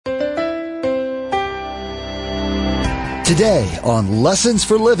Today on Lessons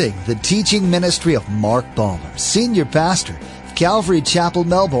for Living, the teaching ministry of Mark Balmer, Senior Pastor of Calvary Chapel,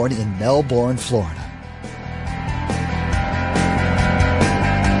 Melbourne in Melbourne, Florida.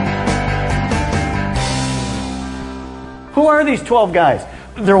 Who are these 12 guys?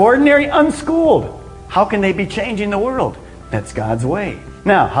 They're ordinary, unschooled. How can they be changing the world? That's God's way.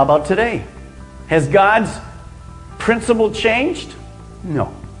 Now, how about today? Has God's principle changed?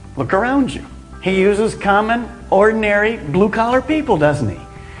 No. Look around you. He uses common, ordinary, blue-collar people, doesn't he?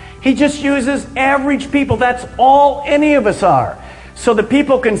 He just uses average people. That's all any of us are. So the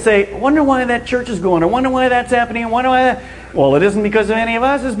people can say, wonder why that church is going, or wonder why that's happening, wonder why that... Well, it isn't because of any of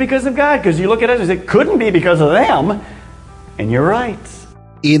us, it's because of God. Because you look at us and say, it couldn't be because of them. And you're right.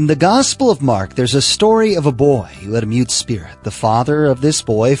 In the Gospel of Mark, there's a story of a boy who had a mute spirit. The father of this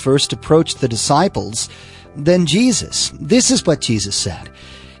boy first approached the disciples, then Jesus. This is what Jesus said.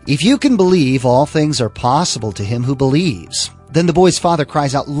 If you can believe, all things are possible to him who believes. Then the boy's father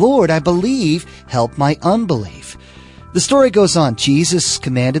cries out, Lord, I believe, help my unbelief. The story goes on. Jesus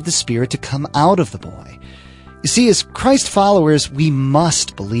commanded the spirit to come out of the boy. You see, as Christ followers, we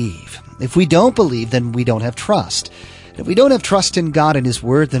must believe. If we don't believe, then we don't have trust. If we don't have trust in God and His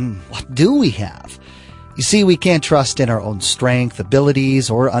Word, then what do we have? You see, we can't trust in our own strength, abilities,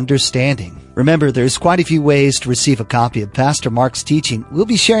 or understanding. Remember, there's quite a few ways to receive a copy of Pastor Mark's teaching. We'll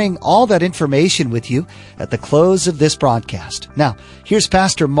be sharing all that information with you at the close of this broadcast. Now, here's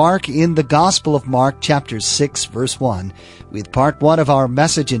Pastor Mark in the Gospel of Mark, chapter 6, verse 1, with part 1 of our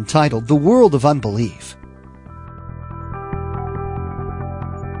message entitled, The World of Unbelief.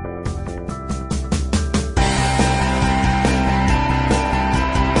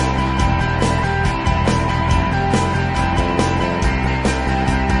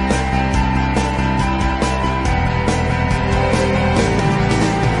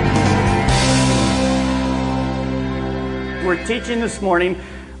 We're teaching this morning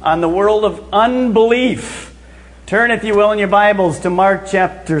on the world of unbelief. Turn, if you will, in your Bibles to Mark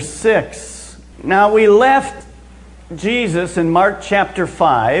chapter 6. Now, we left Jesus in Mark chapter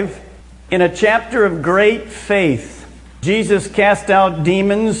 5 in a chapter of great faith. Jesus cast out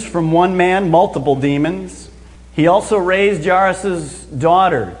demons from one man, multiple demons. He also raised Jairus'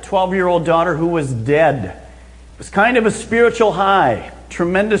 daughter, 12-year-old daughter who was dead. It was kind of a spiritual high,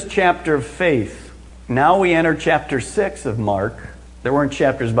 tremendous chapter of faith. Now we enter chapter 6 of Mark. There weren't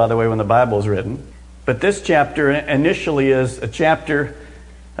chapters, by the way, when the Bible was written. But this chapter initially is a chapter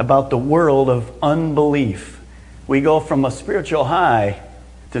about the world of unbelief. We go from a spiritual high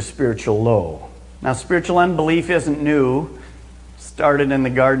to spiritual low. Now, spiritual unbelief isn't new. It started in the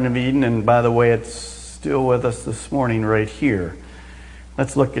Garden of Eden, and by the way, it's still with us this morning right here.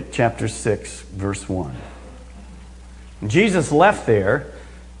 Let's look at chapter 6, verse 1. Jesus left there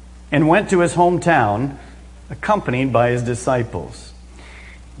and went to his hometown, accompanied by his disciples.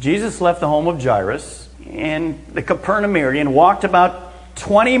 Jesus left the home of Jairus in the Capernaum area and walked about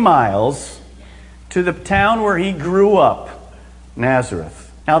 20 miles to the town where he grew up,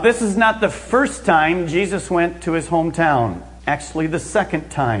 Nazareth. Now, this is not the first time Jesus went to his hometown, actually the second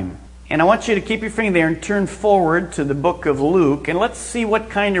time. And I want you to keep your finger there and turn forward to the book of Luke, and let's see what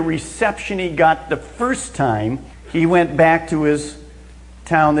kind of reception he got the first time he went back to his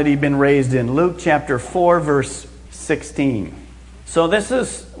town that he'd been raised in. Luke chapter 4, verse 16. So this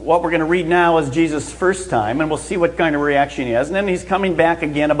is what we're going to read now as Jesus' first time, and we'll see what kind of reaction he has. And then he's coming back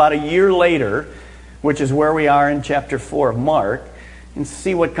again about a year later, which is where we are in chapter 4 of Mark, and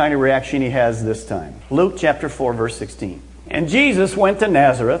see what kind of reaction he has this time. Luke chapter 4, verse 16. And Jesus went to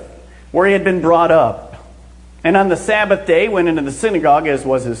Nazareth, where he had been brought up. And on the Sabbath day went into the synagogue, as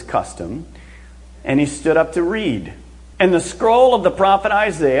was his custom, and he stood up to read. And the scroll of the prophet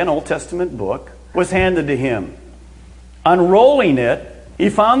Isaiah, an Old Testament book, was handed to him. Unrolling it, he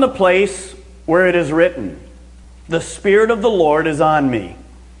found the place where it is written, The Spirit of the Lord is on me,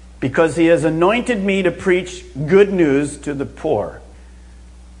 because he has anointed me to preach good news to the poor.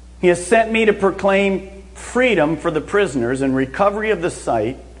 He has sent me to proclaim freedom for the prisoners and recovery of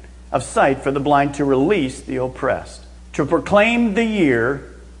sight for the blind, to release the oppressed, to proclaim the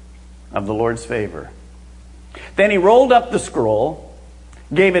year of the Lord's favor. Then he rolled up the scroll,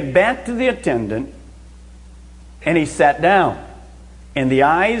 gave it back to the attendant, and he sat down. And the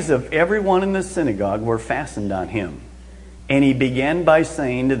eyes of everyone in the synagogue were fastened on him. And he began by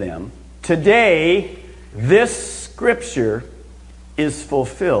saying to them, Today this scripture is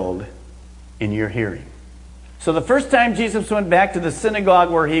fulfilled in your hearing. So the first time Jesus went back to the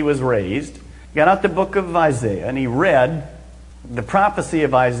synagogue where he was raised, got out the book of Isaiah, and he read the prophecy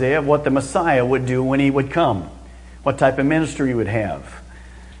of Isaiah of what the Messiah would do when he would come, what type of ministry he would have.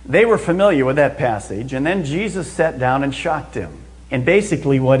 They were familiar with that passage, and then Jesus sat down and shocked him. And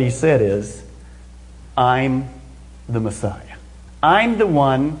basically what he said is, I'm the Messiah. I'm the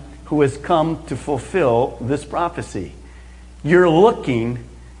one who has come to fulfill this prophecy. You're looking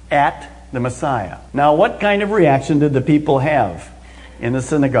at the Messiah. Now, what kind of reaction did the people have in the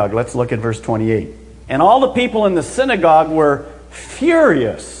synagogue? Let's look at verse 28. And all the people in the synagogue were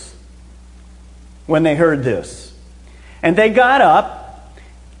furious when they heard this. And they got up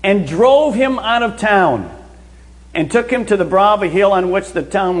and drove him out of town and took him to the brow of a hill on which the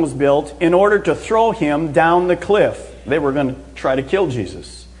town was built in order to throw him down the cliff. They were going to try to kill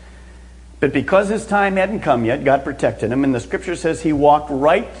Jesus. But because his time hadn't come yet, God protected him. And the scripture says he walked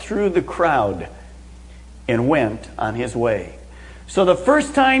right through the crowd and went on his way. So the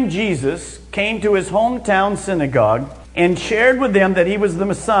first time Jesus came to his hometown synagogue and shared with them that he was the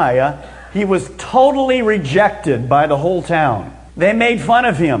Messiah, he was totally rejected by the whole town. They made fun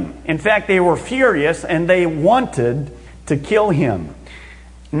of him. In fact, they were furious and they wanted to kill him.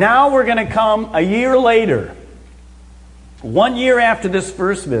 Now we're going to come a year later, 1 year after this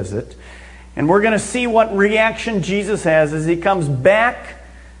first visit, and we're going to see what reaction Jesus has as he comes back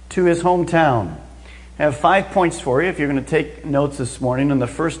to his hometown. I have 5 points for you if you're going to take notes this morning. And the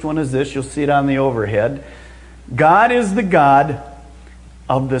first one is this. You'll see it on the overhead. God is the God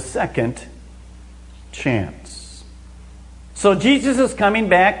of the second chance. So Jesus is coming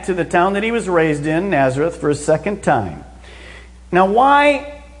back to the town that he was raised in, Nazareth, for a second time. Now,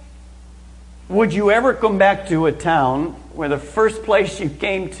 why would you ever come back to a town where the first place you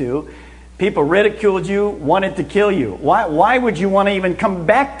came to, people ridiculed you, wanted to kill you? Why would you want to even come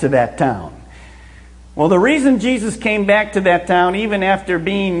back to that town? Well, the reason Jesus came back to that town, even after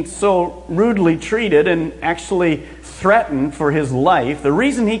being so rudely treated and actually threatened for his life, the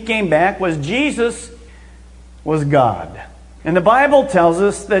reason he came back was Jesus was God. And the Bible tells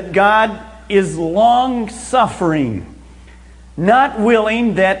us that God is long-suffering, not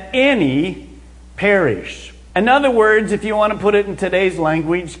willing that any perish. In other words, if you want to put it in today's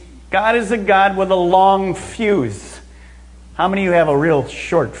language, God is a God with a long fuse. How many of you have a real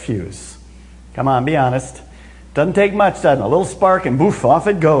short fuse? Come on, be honest. Doesn't take much, doesn't it? A little spark and boof, off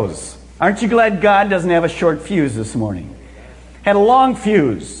it goes. Aren't you glad God doesn't have a short fuse this morning? Had a long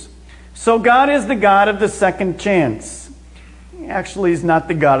fuse. So God is the God of the second chance. Actually, he's not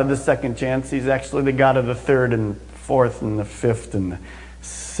the God of the second chance. He's actually the God of the third and fourth and the fifth and the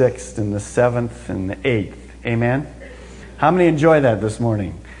sixth and the seventh and the eighth. Amen? How many enjoy that this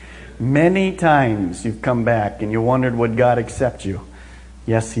morning? Many times you've come back and you wondered, would God accept you?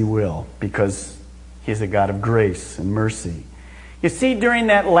 Yes, he will, because he's a God of grace and mercy. You see, during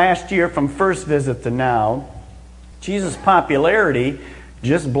that last year from first visit to now, Jesus' popularity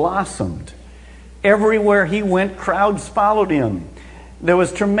just blossomed. Everywhere he went, crowds followed him. There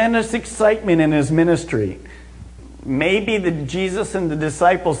was tremendous excitement in his ministry. Maybe Jesus and the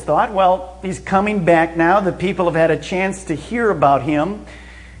disciples thought, well, he's coming back now. The people have had a chance to hear about him.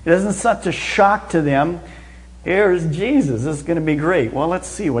 It isn't such a shock to them. Here's Jesus. This is going to be great. Well, let's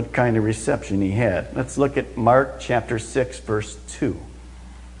see what kind of reception he had. Let's look at Mark chapter 6, verse 2.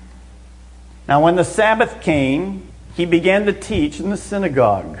 Now, when the Sabbath came, he began to teach in the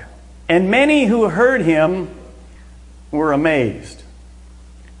synagogue. And many who heard him were amazed.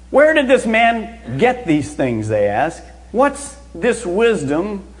 Where did this man get these things, they asked. What's this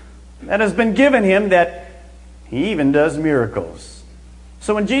wisdom that has been given him that he even does miracles?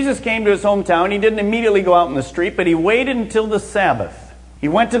 So when Jesus came to his hometown, he didn't immediately go out in the street, but he waited until the Sabbath. He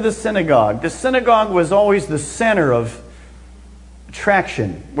went to the synagogue. The synagogue was always the center of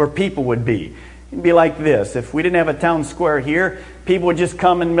attraction where people would be. It'd be like this. If we didn't have a town square here, people would just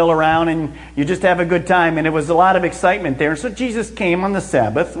come and mill around and you just have a good time. And it was a lot of excitement there. So Jesus came on the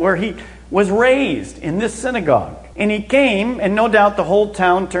Sabbath where he was raised in this synagogue. And he came, and no doubt the whole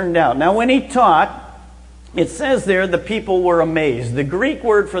town turned out. Now when he taught, it says there the people were amazed. The Greek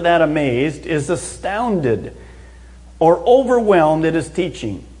word for that amazed is astounded or overwhelmed at his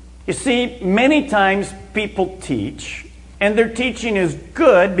teaching. You see, many times people teach, and their teaching is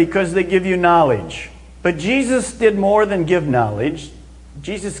good because they give you knowledge. But Jesus did more than give knowledge.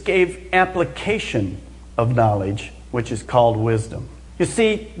 Jesus gave application of knowledge, which is called wisdom. You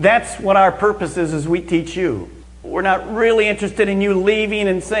see, that's what our purpose is as we teach you. We're not really interested in you leaving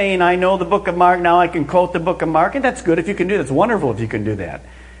and saying, I know the book of Mark, now I can quote the book of Mark. And that's good if you can do that. It's wonderful if you can do that.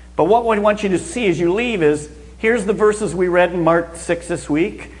 But what we want you to see as you leave is, here's the verses we read in Mark 6 this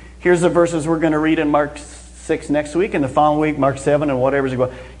week. Here's the verses we're going to read in Mark 6 next week, and the following week, Mark 7, and whatever's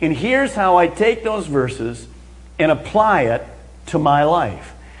going. And here's how I take those verses and apply it to my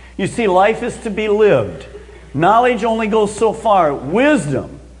life. You see, life is to be lived. Knowledge only goes so far.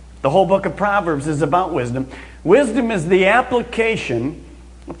 Wisdom The whole book of Proverbs is about wisdom. Wisdom is the application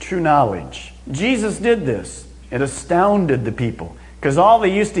of true knowledge. Jesus did this. It astounded the people because all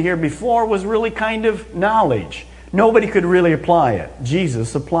they used to hear before was really kind of knowledge. Nobody could really apply it.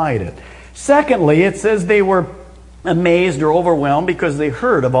 Jesus applied it. Secondly, it says they were amazed or overwhelmed because they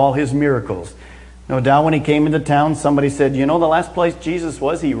heard of all his miracles. No doubt when he came into town, somebody said, you know, the last place Jesus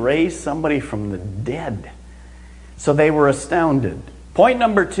was, he raised somebody from the dead. So they were astounded. Point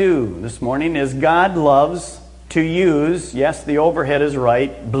number 2 this morning is God loves to use, yes, the overhead is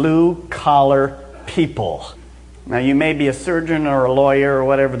right, blue-collar people. Now, you may be a surgeon or a lawyer or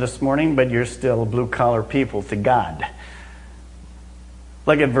whatever this morning, but you're still blue-collar people to God.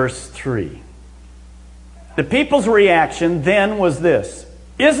 Look at verse 3. The people's reaction then was this: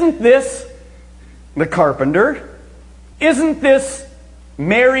 isn't this the carpenter? Isn't this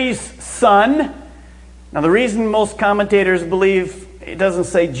Mary's son? Now, the reason most commentators believe it doesn't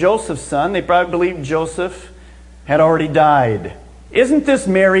say Joseph's son, they probably believe Joseph had already died. Isn't this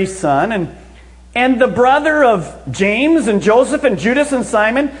Mary's son? And the brother of James and Joseph and Judas and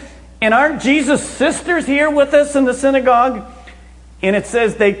Simon? And aren't Jesus' sisters here with us in the synagogue? And it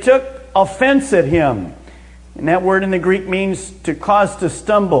says they took offense at him. And that word in the Greek means to cause to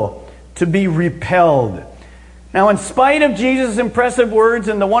stumble, to be repelled. Now, in spite of Jesus' impressive words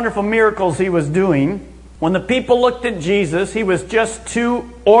and the wonderful miracles he was doing, when the people looked at Jesus, he was just too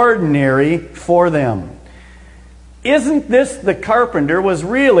ordinary for them. Isn't this the carpenter was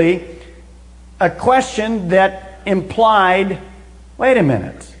really a question that implied, wait a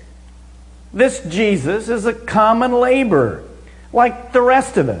minute, this Jesus is a common laborer, like the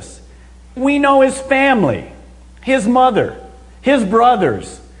rest of us. We know his family, his mother, his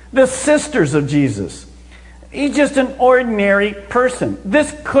brothers, the sisters of Jesus. He's just an ordinary person.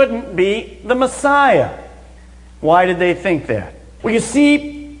 This couldn't be the Messiah. Why did they think that? Well, you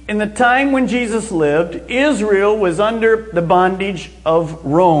see, in the time when Jesus lived, Israel was under the bondage of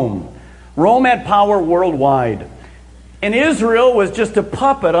Rome. Rome had power worldwide. And Israel was just a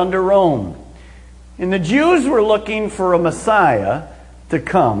puppet under Rome. And the Jews were looking for a Messiah to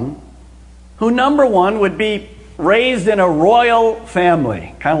come who, number one, would be raised in a royal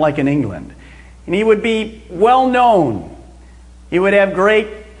family, kind of like in England. And he would be well known. He would have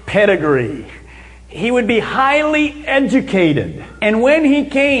great pedigree. He would be highly educated. And when he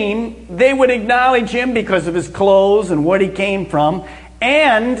came, they would acknowledge him because of his clothes and what he came from.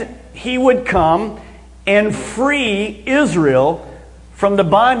 And he would come and free Israel from the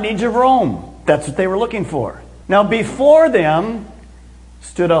bondage of Rome. That's what they were looking for. Now, before them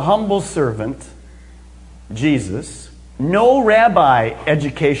stood a humble servant, Jesus, no rabbi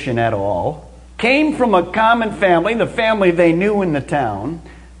education at all, came from a common family, the family they knew in the town,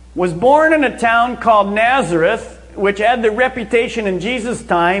 was born in a town called Nazareth, which had the reputation in Jesus'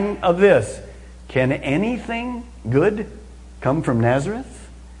 time of this: can anything good come from Nazareth?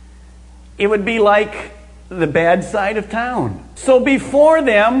 It would be like the bad side of town. So before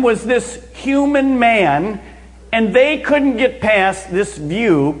them was this human man, and they couldn't get past this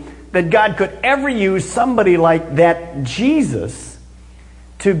view that God could ever use somebody like that Jesus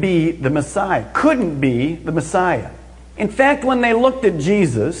to be the Messiah. Couldn't be the Messiah. In fact, when they looked at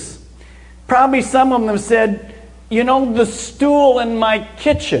Jesus, probably some of them said, you know, the stool in my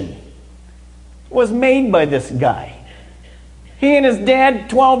kitchen was made by this guy. He and his dad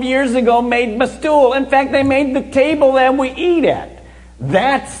 12 years ago made my stool. In fact, they made the table that we eat at.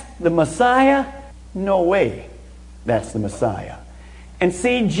 That's the Messiah? No way that's the Messiah. And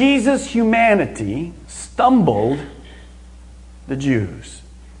see, Jesus' humanity stumbled the Jews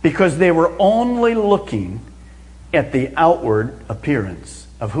because they were only looking at the outward appearance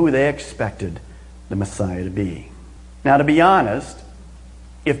of who they expected the Messiah to be. Now, to be honest,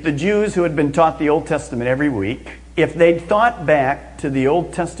 if the Jews who had been taught the Old Testament every week, if they'd thought back to the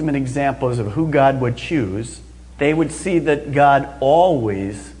Old Testament examples of who God would choose, they would see that God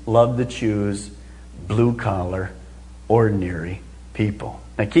always loved to choose blue-collar, ordinary people.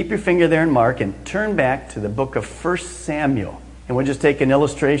 Now keep your finger there in Mark and turn back to the book of 1 Samuel. And we'll just take an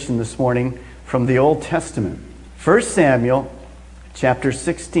illustration this morning from the Old Testament. 1 Samuel chapter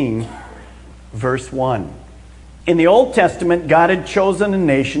 16, verse 1. In the Old Testament, God had chosen a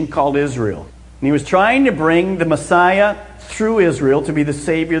nation called Israel. And he was trying to bring the Messiah through Israel to be the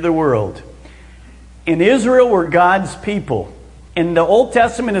Savior of the world. And Israel were God's people. And the Old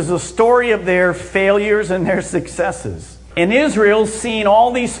Testament is a story of their failures and their successes. And Israel, seeing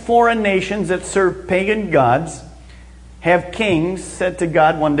all these foreign nations that serve pagan gods, have kings, said to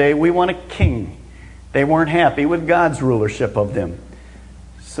God one day, we want a king. They weren't happy with God's rulership of them.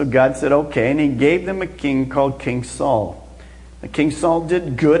 So God said, okay, and he gave them a king called King Saul. King Saul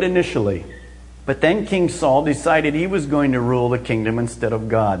did good initially. But then King Saul decided he was going to rule the kingdom instead of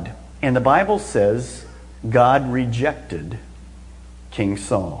God. And the Bible says God rejected King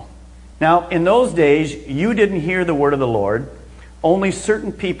Saul. Now, in those days, you didn't hear the word of the Lord. Only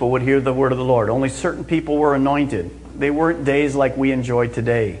certain people would hear the word of the Lord. Only certain people were anointed. They weren't days like we enjoy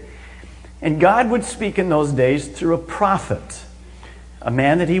today. And God would speak in those days through a prophet, a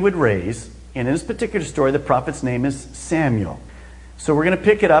man that he would raise. And in this particular story, the prophet's name is Samuel. So we're going to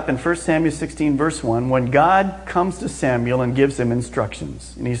pick it up in 1 Samuel 16, verse 1, when God comes to Samuel and gives him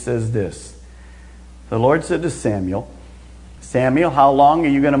instructions. And he says this, the Lord said to Samuel, Samuel, how long are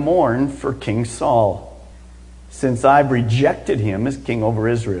you going to mourn for King Saul, since I've rejected him as king over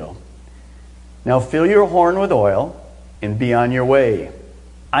Israel? Now fill your horn with oil and be on your way.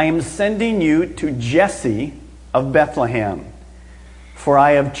 I am sending you to Jesse of Bethlehem, for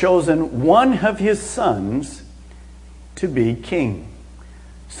I have chosen one of his sons to be king.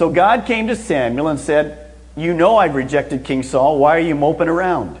 So God came to Samuel and said, you know I've rejected King Saul. Why are you moping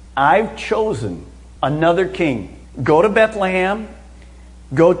around? I've chosen another king. Go to Bethlehem,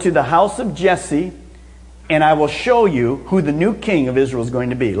 go to the house of Jesse, and I will show you who the new king of Israel is going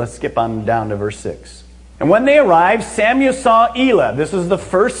to be. Let's skip on down to verse 6. And when they arrived, Samuel saw Elah. This is the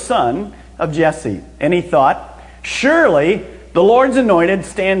first son of Jesse. And he thought, surely the Lord's anointed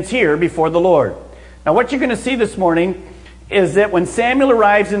stands here before the Lord. Now what you're going to see this morning is that when Samuel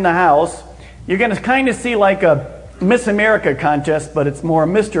arrives in the house, you're going to kind of see like a Miss America contest, but it's more a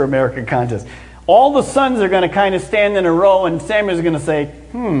Mr. America contest. All the sons are going to kind of stand in a row, and Samuel's going to say,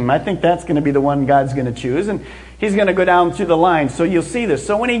 I think that's going to be the one God's going to choose. And he's going to go down through the line. So you'll see this.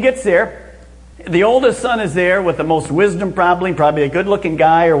 So when he gets there, the oldest son is there with the most wisdom probably a good-looking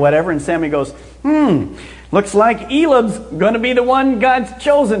guy or whatever. And Samuel goes, looks like Elab's going to be the one God's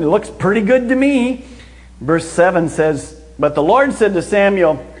chosen. It looks pretty good to me. Verse 7 says, but the Lord said to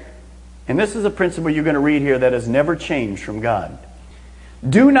Samuel, and this is a principle you're going to read here that has never changed from God.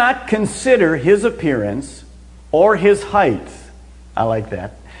 Do not consider his appearance or his height. I like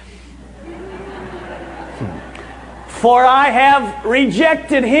that. For I have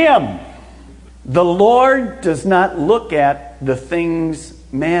rejected him. The Lord does not look at the things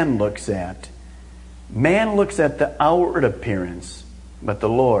man looks at. Man looks at the outward appearance, but the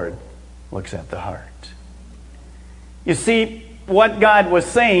Lord looks at the heart. You see, what God was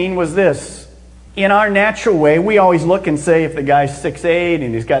saying was this. In our natural way, we always look and say if the guy's 6'8"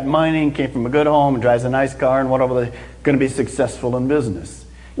 and he's got money and came from a good home and drives a nice car and whatever, they're going to be successful in business.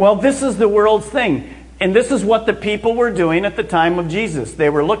 Well, this is the world's thing. And this is what the people were doing at the time of Jesus. They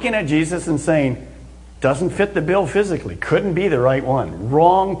were looking at Jesus and saying, doesn't fit the bill physically. Couldn't be the right one.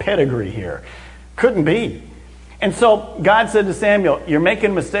 Wrong pedigree here. Couldn't be. And so God said to Samuel, you're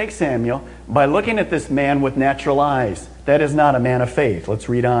making a mistake, Samuel, by looking at this man with natural eyes. That is not a man of faith. Let's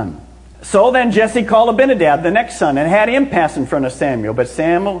read on. So then Jesse called Abinadab, the next son, and had him pass in front of Samuel. But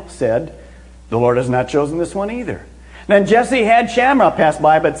Samuel said, the Lord has not chosen this one either. Then Jesse had Shammah pass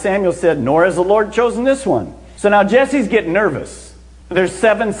by, but Samuel said, nor has the Lord chosen this one. So now Jesse's getting nervous. There's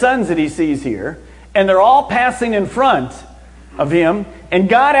 7 sons that he sees here, and they're all passing in front of him, and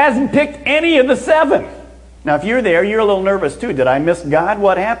God hasn't picked any of the 7. Now, if you're there, you're a little nervous too. Did I miss God?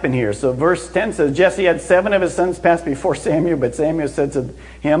 What happened here? So verse 10 says, Jesse had 7 of his sons pass before Samuel, but Samuel said to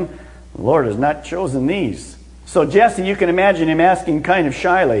him, the Lord has not chosen these. So Jesse, you can imagine him asking kind of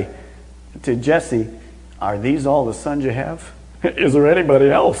shyly to Jesse, are these all the sons you have? Is there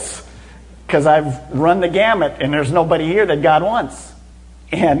anybody else? Because I've run the gamut and there's nobody here that God wants.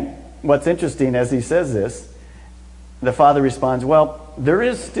 And what's interesting as he says this, the father responds, well, there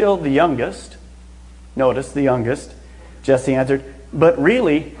is still the youngest. Notice the youngest. Jesse answered, but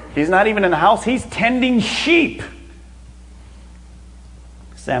really, he's not even in the house. He's tending sheep.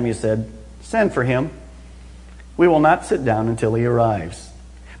 Samuel said, send for him. We will not sit down until he arrives.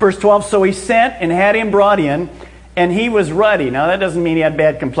 Verse 12, so he sent and had him brought in, and he was ruddy. Now that doesn't mean he had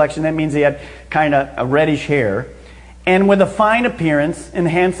bad complexion. That means he had kind of a reddish hair. And with a fine appearance and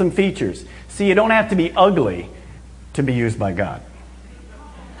handsome features. See, you don't have to be ugly to be used by God.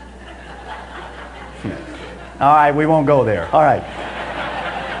 All right, we won't go there. All right.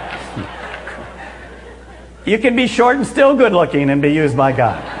 You can be short and still good looking and be used by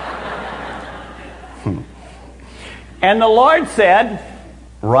God. And the Lord said,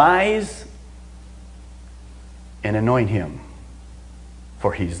 rise and anoint him,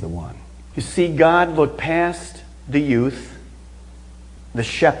 for he's the one. You see, God looked past the youth, the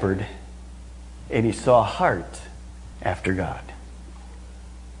shepherd, and he saw a heart after God.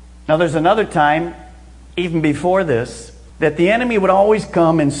 Now there's another time, even before this, that the enemy would always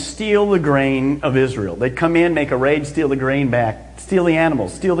come and steal the grain of Israel. They'd come in, make a raid, steal the grain back, steal the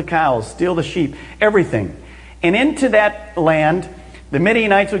animals, steal the cows, steal the sheep, everything. And into that land, the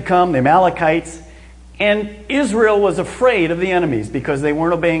Midianites would come, the Amalekites, and Israel was afraid of the enemies because they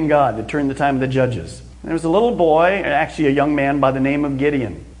weren't obeying God. It turned the time of the judges. There was a little boy, actually a young man by the name of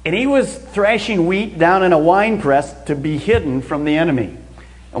Gideon. And he was thrashing wheat down in a wine press to be hidden from the enemy.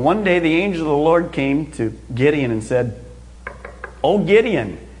 And one day the angel of the Lord came to Gideon and said, "Oh,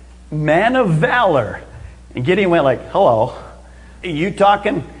 Gideon, man of valor." And Gideon went like, "Hello, are you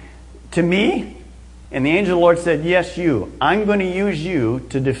talking to me?" And the angel of the Lord said, "Yes, you. I'm going to use you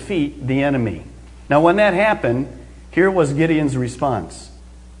to defeat the enemy." Now, when that happened, here was Gideon's response.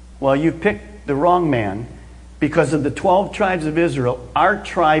 "Well, you picked the wrong man. Because of the 12 tribes of Israel, our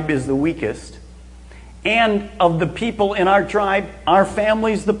tribe is the weakest. And of the people in our tribe, our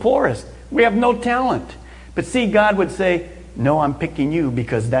family's the poorest. We have no talent." But see, God would say, "No, I'm picking you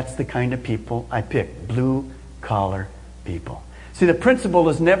because that's the kind of people I pick. Blue-collar people." See, the principle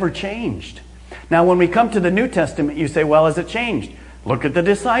has never changed. Now, when we come to the New Testament, you say, "Well, has it changed?" Look at the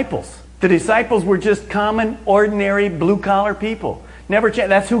disciples. The disciples were just common, ordinary, blue-collar people. Never changed.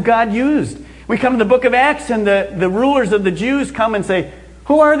 That's who God used. We come to the book of Acts, and the rulers of the Jews come and say,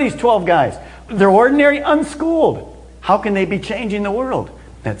 "Who are these 12 guys? They're ordinary, unschooled. How can they be changing the world?"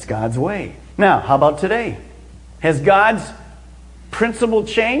 That's God's way. Now, how about today? Has God's principle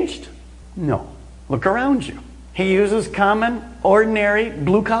changed? No. Look around you. He uses common, ordinary,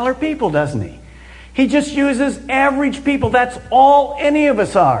 blue-collar people, doesn't he? He just uses average people. That's all any of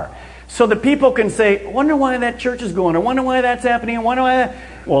us are. So the people can say, "Wonder why that church is going, or wonder why that's happening, or wonder why that..."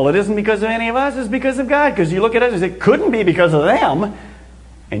 Well, it isn't because of any of us, it's because of God. Because you look at us and say, it couldn't be because of them.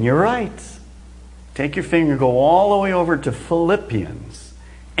 And you're right. Take your finger, go all the way over to Philippians,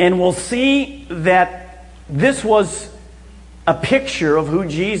 and we'll see that this was a picture of who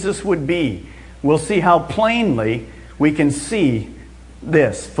Jesus would be. We'll see how plainly we can see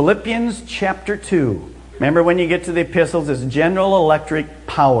this. Philippians chapter 2. Remember, when you get to the epistles, it's General Electric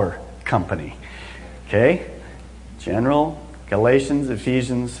Power Company. Okay? General, Galatians,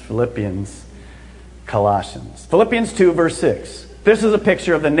 Ephesians, Philippians, Colossians. Philippians 2, verse 6. This is a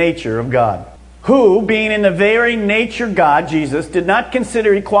picture of the nature of God. "Who, being in the very nature God," Jesus, "did not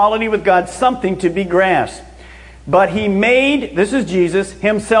consider equality with God something to be grasped. But he made," this is Jesus,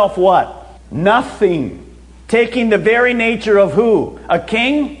 "himself" what? Nothing. Taking the very nature of who? A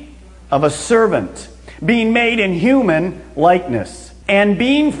king? Of a servant. Being made in human likeness. And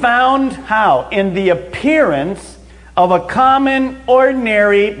being found, how? In the appearance of a common,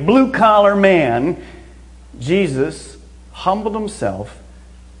 ordinary, blue-collar man, Jesus humbled himself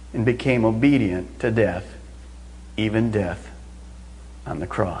and became obedient to death, even death on the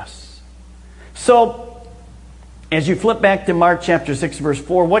cross. So, as you flip back to Mark chapter 6, verse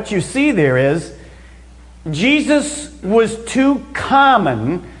 4, what you see there is Jesus was too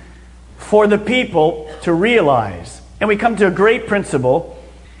common for the people to realize. And we come to a great principle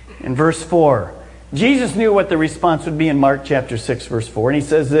in verse 4. Jesus knew what the response would be in Mark chapter 6, verse 4. And he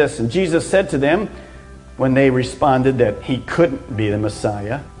says this, "And Jesus said to them," when they responded that he couldn't be the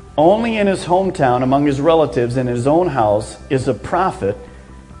Messiah, "Only in his hometown, among his relatives, in his own house, is a prophet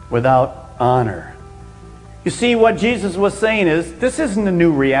without honor." You see, what Jesus was saying is, this isn't a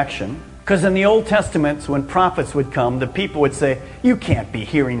new reaction. Because in the Old Testament, when prophets would come, the people would say, "You can't be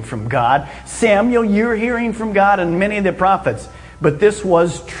hearing from God. Samuel, you're hearing from God," and many of the prophets. But this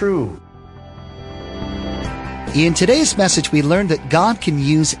was true. In today's message, we learned that God can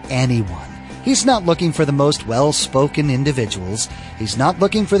use anyone. He's not looking for the most well-spoken individuals. He's not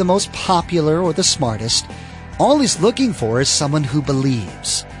looking for the most popular or the smartest. All he's looking for is someone who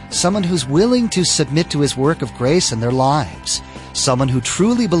believes, someone who's willing to submit to his work of grace in their lives, someone who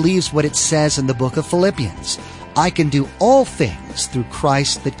truly believes what it says in the book of Philippians. "I can do all things through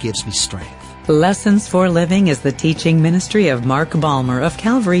Christ that gives me strength." Lessons for Living is the teaching ministry of Mark Balmer of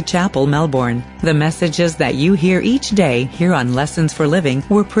Calvary Chapel, Melbourne. The messages that you hear each day here on Lessons for Living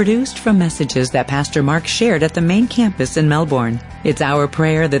were produced from messages that Pastor Mark shared at the main campus in Melbourne. It's our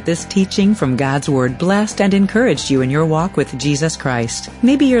prayer that this teaching from God's Word blessed and encouraged you in your walk with Jesus Christ.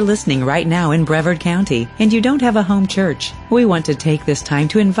 Maybe you're listening right now in Brevard County and you don't have a home church. We want to take this time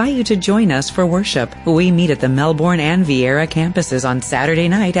to invite you to join us for worship. We meet at the Melbourne and Viera campuses on Saturday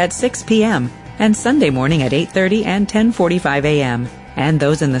night at 6 p.m. and Sunday morning at 8:30 and 10:45 a.m. And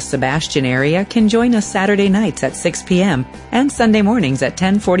those in the Sebastian area can join us Saturday nights at 6 p.m. and Sunday mornings at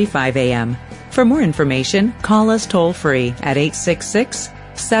 10:45 a.m. For more information, call us toll-free at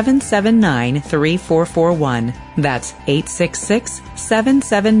 866-779-3441. That's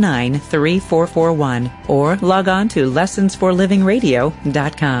 866-779-3441. Or log on to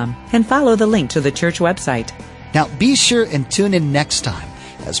lessonsforlivingradio.com and follow the link to the church website. Now be sure and tune in next time,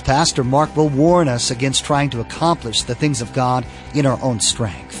 as Pastor Mark will warn us against trying to accomplish the things of God in our own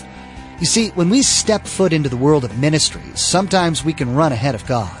strength. You see, when we step foot into the world of ministries, sometimes we can run ahead of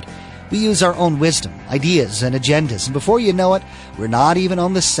God. We use our own wisdom, ideas, and agendas, and before you know it, we're not even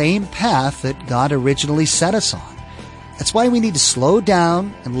on the same path that God originally set us on. That's why we need to slow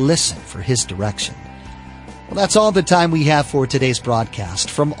down and listen for His direction. Well, that's all the time we have for today's broadcast.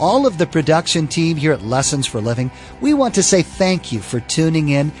 From all of the production team here at Lessons for Living, we want to say thank you for tuning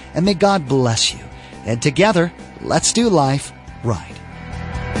in, and may God bless you. And together, let's do life right.